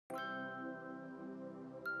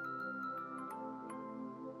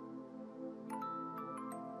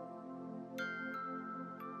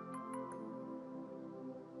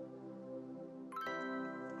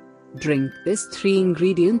Drink this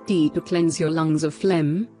 3-ingredient tea to cleanse your lungs of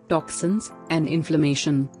phlegm, toxins, and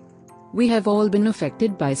inflammation. We have all been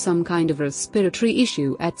affected by some kind of respiratory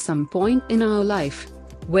issue at some point in our life.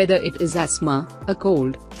 Whether it is asthma, a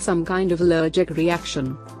cold, some kind of allergic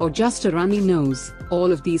reaction, or just a runny nose,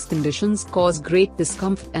 all of these conditions cause great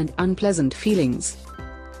discomfort and unpleasant feelings.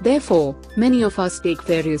 Therefore, many of us take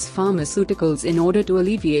various pharmaceuticals in order to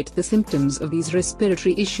alleviate the symptoms of these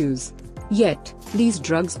respiratory issues. Yet, these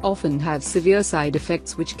drugs often have severe side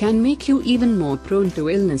effects which can make you even more prone to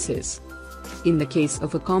illnesses. In the case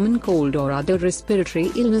of a common cold or other respiratory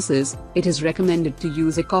illnesses, it is recommended to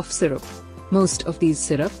use a cough syrup. Most of these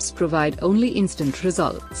syrups provide only instant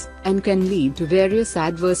results, and can lead to various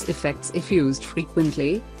adverse effects if used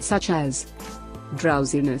frequently, such as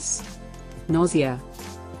drowsiness, nausea,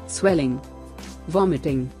 swelling,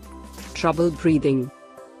 vomiting, trouble breathing,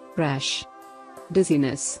 rash,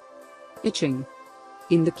 dizziness, itching.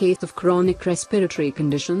 In the case of chronic respiratory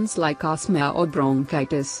conditions like asthma or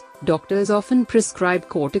bronchitis, doctors often prescribe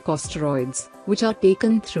corticosteroids, which are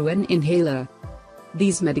taken through an inhaler.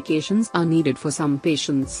 These medications are needed for some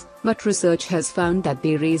patients, but research has found that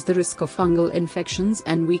they raise the risk of fungal infections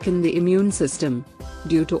and weaken the immune system.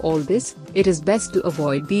 Due to all this, it is best to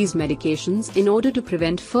avoid these medications in order to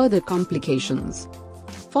prevent further complications.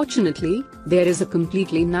 Fortunately, there is a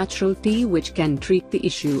completely natural tea which can treat the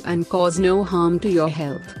issue and cause no harm to your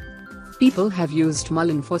health. People have used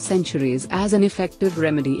mullein for centuries as an effective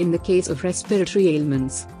remedy in the case of respiratory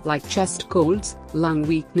ailments, like chest colds, lung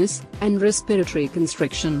weakness, and respiratory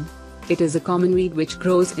constriction. It is a common weed which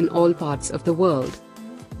grows in all parts of the world.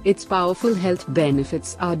 Its powerful health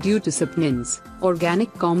benefits are due to saponins,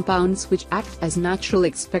 organic compounds which act as natural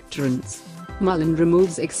expectorants. Mullein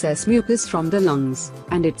removes excess mucus from the lungs,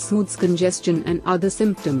 and it soothes congestion and other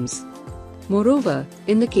symptoms. Moreover,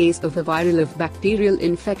 in the case of a viral or bacterial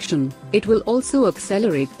infection, it will also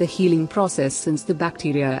accelerate the healing process since the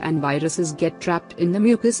bacteria and viruses get trapped in the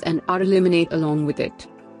mucus and are eliminated along with it.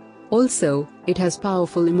 Also, it has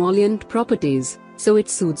powerful emollient properties, so it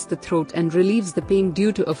soothes the throat and relieves the pain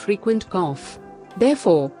due to a frequent cough.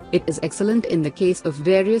 Therefore, it is excellent in the case of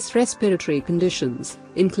various respiratory conditions,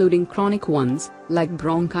 including chronic ones, like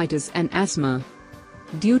bronchitis and asthma.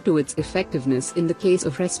 Due to its effectiveness in the case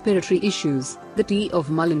of respiratory issues, the tea of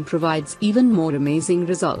mullein provides even more amazing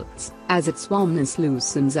results, as its warmness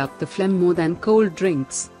loosens up the phlegm more than cold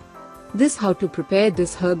drinks. How to prepare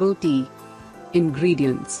this herbal tea.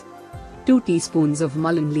 Ingredients: 2 teaspoons of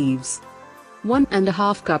mullein leaves,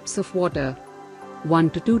 1½ cups of water, 1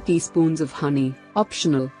 to 2 teaspoons of honey,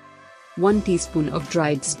 optional, 1 teaspoon of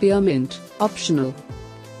dried spearmint, optional.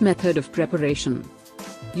 Method of preparation: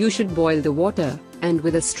 you should boil the water, and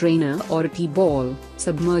with a strainer or a tea ball,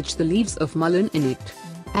 submerge the leaves of mullein in it.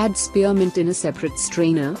 Add spearmint in a separate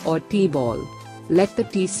strainer or tea ball. Let the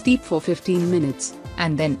tea steep for 15 minutes,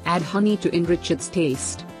 and then add honey to enrich its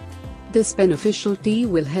taste. This beneficial tea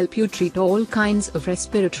will help you treat all kinds of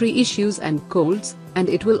respiratory issues and colds, and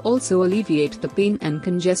it will also alleviate the pain and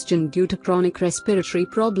congestion due to chronic respiratory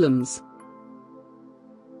problems.